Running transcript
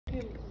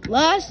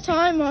last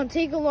time on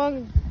Take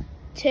Along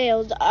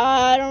Tales,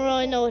 I don't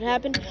really know what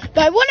happened,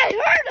 but what I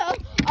heard of,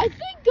 I think,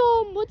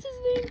 what's his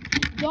name?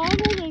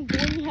 Donald and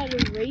Gordon had a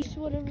race,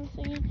 whatever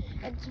thingy,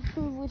 and to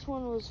prove which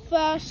one was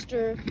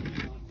faster,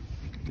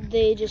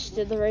 they just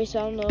did the race.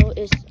 I don't know,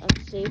 it's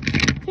unsafe.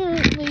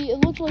 Apparently,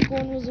 it looked like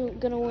Gordon was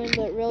gonna win,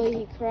 but really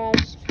he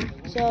crashed.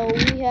 So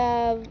we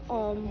have,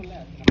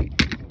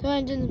 Two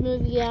Engines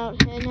movie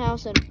out, Hen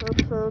House, and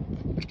Perp.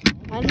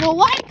 I don't know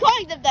why I'm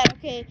calling them that.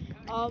 Okay.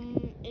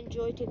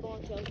 Enjoy Take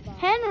Along Tales. Bye.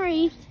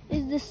 Henry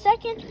is the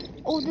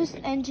second oldest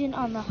engine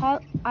on the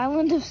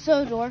island of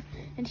Sodor,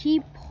 and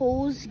he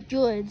pulls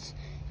goods.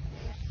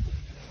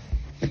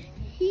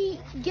 He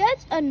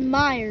gets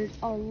admired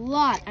a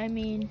lot. I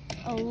mean,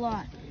 a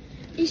lot.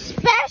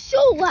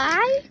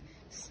 Especially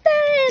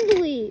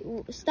Stanley.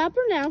 Stop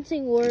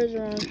pronouncing words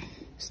wrong.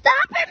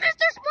 Stop it,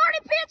 Mr. Smarty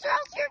Pants, or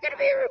else you're gonna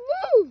be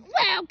removed.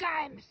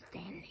 Welcome,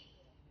 Stanley.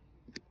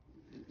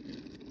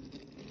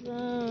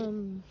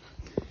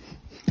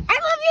 I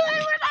love you,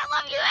 Edward. I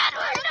love you,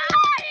 Edward. I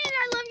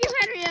love you,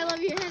 Henry. I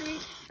love you, Henry.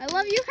 I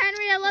love you,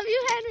 Henry. I love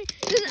you, Henry.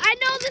 I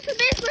know this is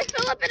basically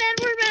Philip and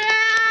Edward, but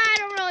I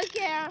don't really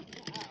care.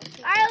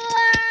 I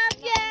love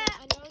you.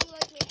 I know you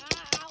like me.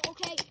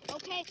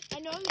 Okay.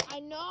 I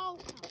know.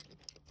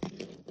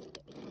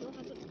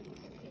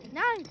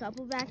 Now I'm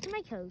coupled back to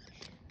my coach.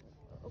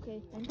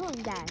 Okay. I'm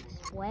pulling back.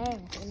 Swear.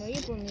 I know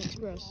you're pulling the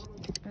express.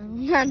 I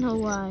don't know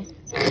why.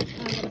 I'm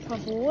gonna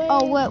puff away.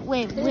 Oh,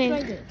 wait.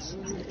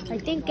 I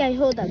think I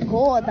heard a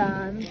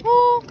Gordon.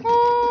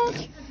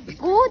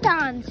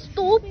 Gordon,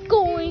 stop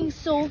going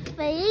so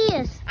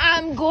fast.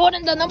 I'm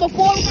Gordon, the number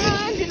 4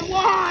 engine.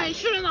 Why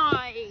shouldn't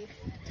I?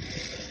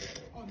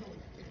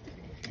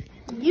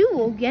 You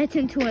will get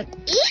into an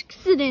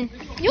accident.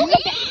 You'll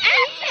get an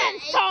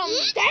accident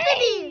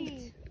someday.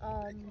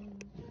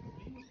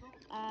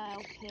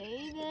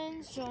 Okay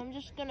then. So I'm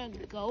just gonna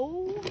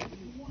go.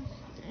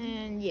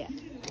 And yeah.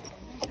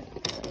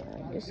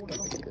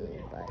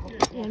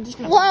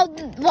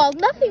 Well,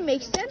 nothing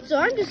makes sense, so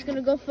I'm just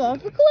gonna go fall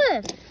off a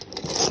cliff.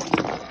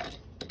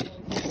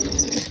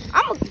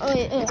 I'm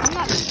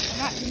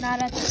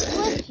not at the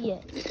cliff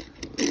yet.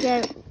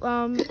 Okay,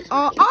 I'll be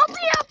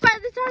up by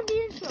the time the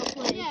intro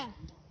plays. Yeah.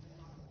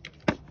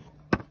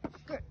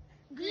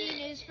 Green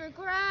is for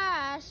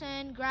grass,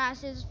 and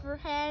grass is for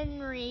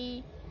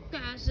Henry.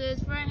 Grass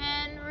is for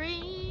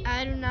Henry.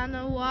 I do not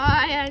know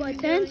why. But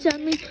then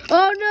suddenly,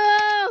 oh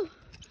no!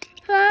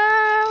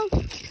 Help!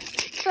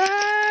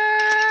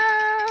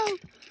 Help!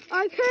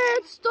 I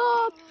can't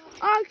stop!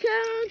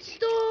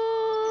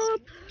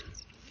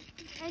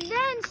 And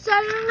then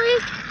suddenly,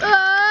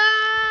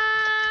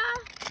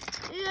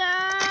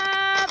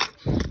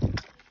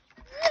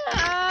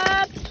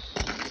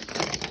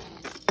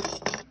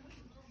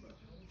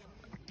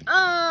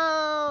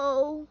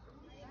 oh!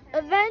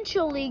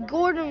 Eventually,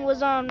 Gordon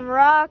was on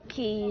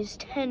Rocky's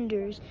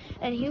tenders,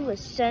 and he was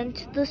sent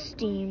to the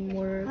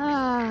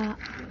Steamworks.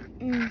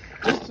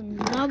 Just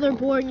another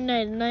boring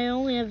night, and I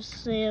only have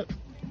Sam. Oh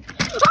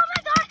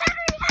my God,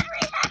 Henry!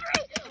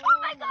 Oh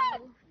my God!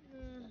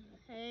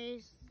 Hey,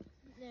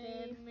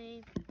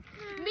 Stanley.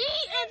 Me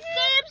and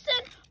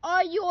Samson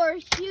are your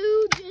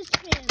hugest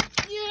fans.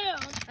 Yeah,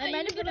 I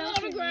might have been an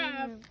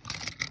autograph. I'm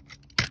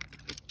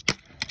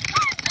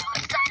so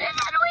excited!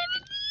 I don't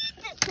even need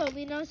this.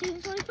 Toby now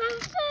season 25.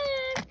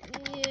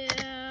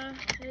 Yeah,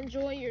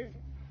 enjoy your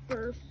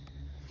birth.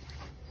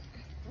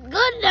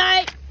 Good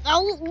night.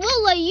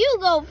 We'll let you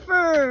go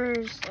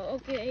first.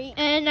 Okay.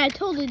 And I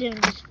totally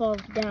didn't just fall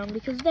down,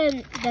 because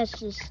then that's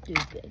just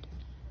stupid.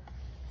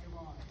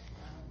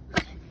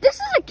 This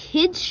is a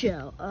kid's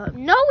show.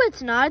 No,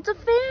 it's not. It's a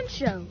fan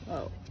show.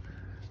 Oh.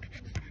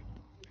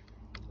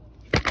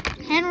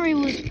 Henry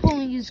was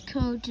pulling his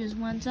coaches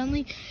when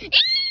suddenly...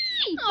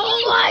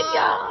 Oh my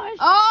gosh!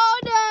 Oh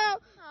no!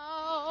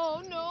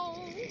 Oh no!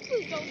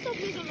 Please don't stop,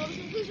 please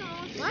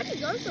don't. Why did he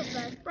go so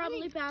fast?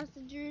 Probably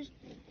passengers.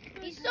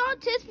 He saw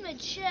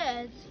Tismet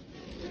sheds.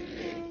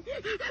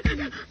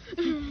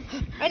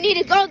 I need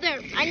to go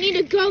there. I need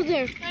to go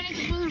there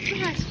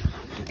fast.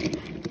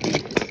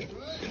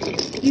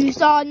 You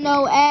saw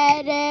no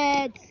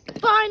edits.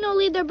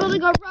 Finally, they're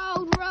building a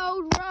road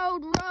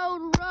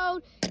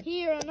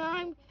here, and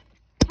I'm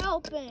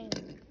helping.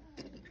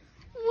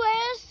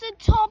 Where's the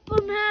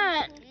Topham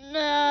hat?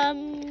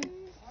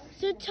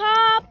 The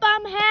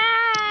Topham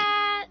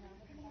hat.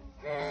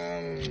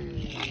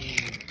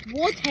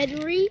 What,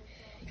 Henry?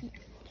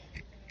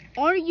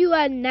 Aren't you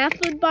at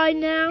NAFTA by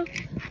now?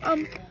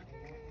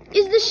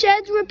 Is the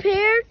sheds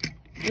repaired?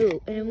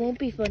 No, and it won't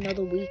be for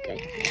another week, I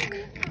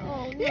think.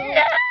 Oh,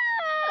 no.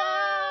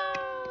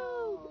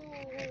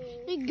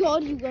 Thank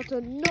God you got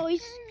a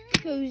nice,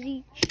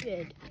 cozy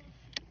shed.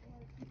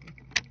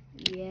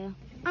 Yeah.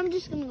 I'm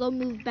just gonna go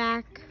move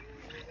back.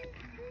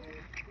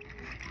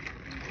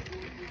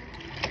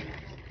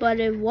 But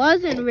it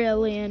wasn't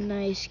really a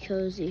nice,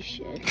 cozy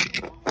shed.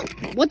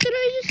 What did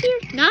I just hear?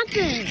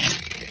 Nothing.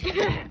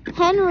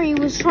 Henry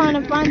was trying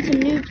to find some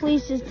new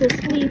places to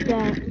sleep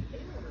at.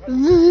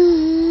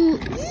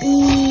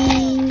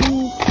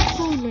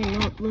 Probably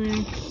not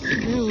there.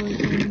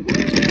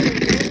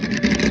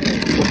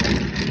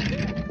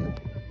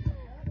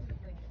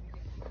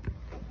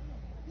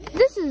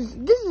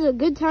 This is a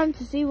good time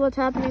to see what's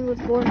happening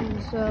with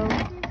Gordon, so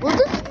we'll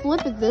just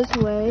flip it this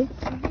way.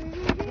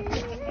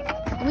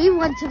 We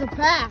went to the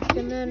pack,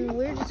 and then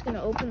we're just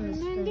gonna open this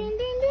thing.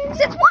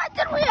 Since when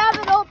did we have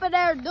an open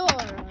air door?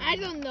 I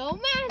don't know,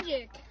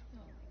 magic.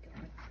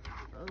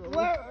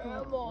 Where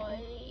am I?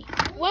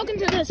 Welcome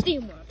to the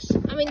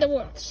Steamworks. I mean the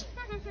Works.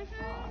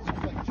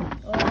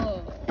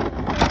 Oh.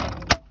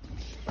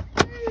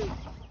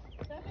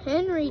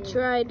 Henry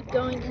tried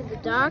going to the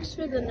docks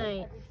for the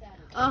night.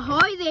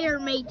 Ahoy there,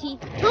 matey.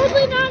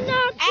 Totally not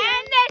enough.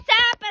 And this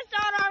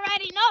episode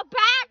already, no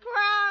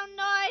background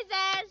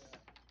noises.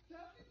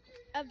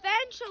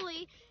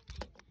 Eventually,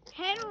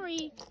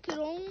 Henry could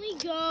only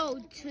go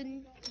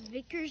to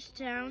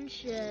Vickerstown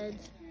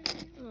Sheds.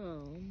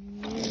 Oh,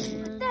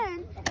 man.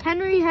 Then,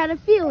 Henry had a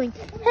feeling,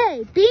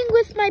 hey, being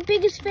with my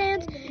biggest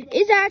fans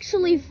is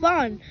actually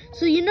fun.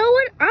 So you know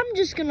what? I'm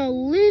just going to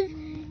live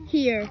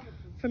here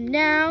from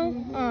now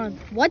on.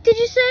 What did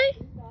you say?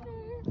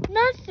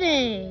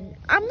 Nothing.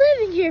 I'm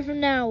living here from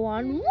now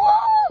on.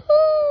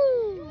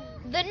 Woohoo!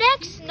 The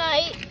next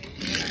night,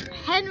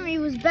 Henry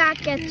was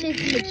back at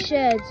Ticket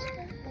Sheds.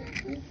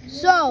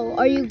 So,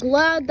 are you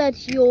glad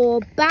that you're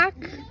back,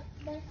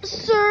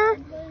 sir?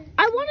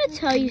 I want to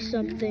tell you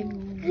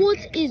something. What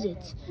is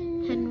it,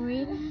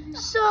 Henry?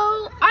 So,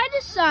 I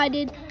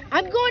decided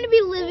I'm going to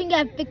be living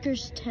at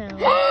Vickerstown.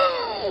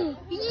 Yay!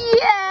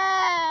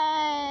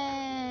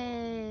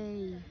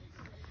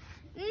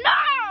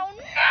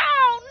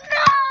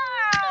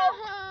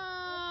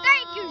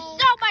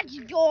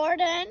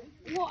 Jordan.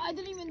 Well, I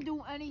didn't even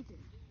do anything.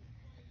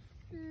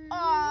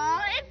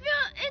 Aw,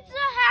 it's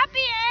a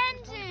happy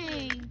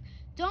ending.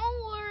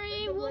 Don't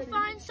worry, we'll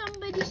find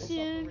somebody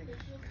soon.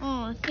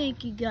 Oh,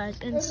 thank you guys.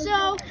 And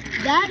so,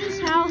 that is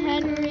how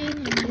Henry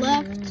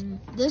left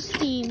the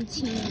Steam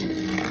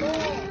team.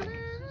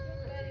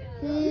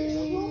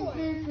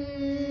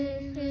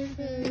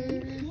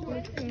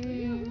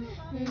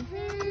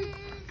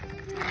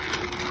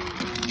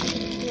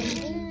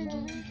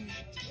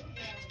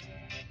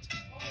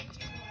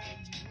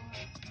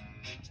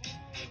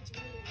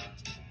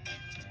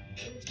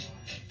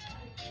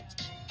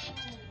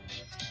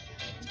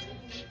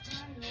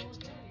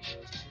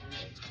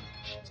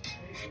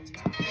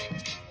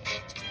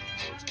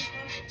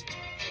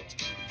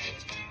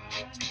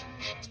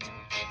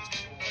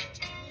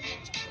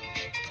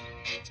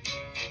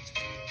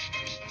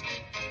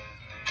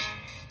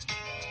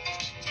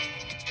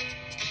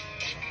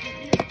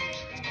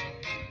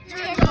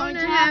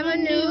 Have a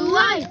new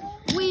life.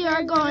 We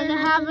are going to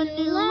have a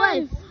new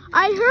life.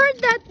 I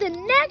heard that the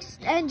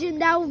next engine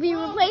that will be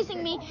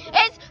replacing me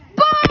is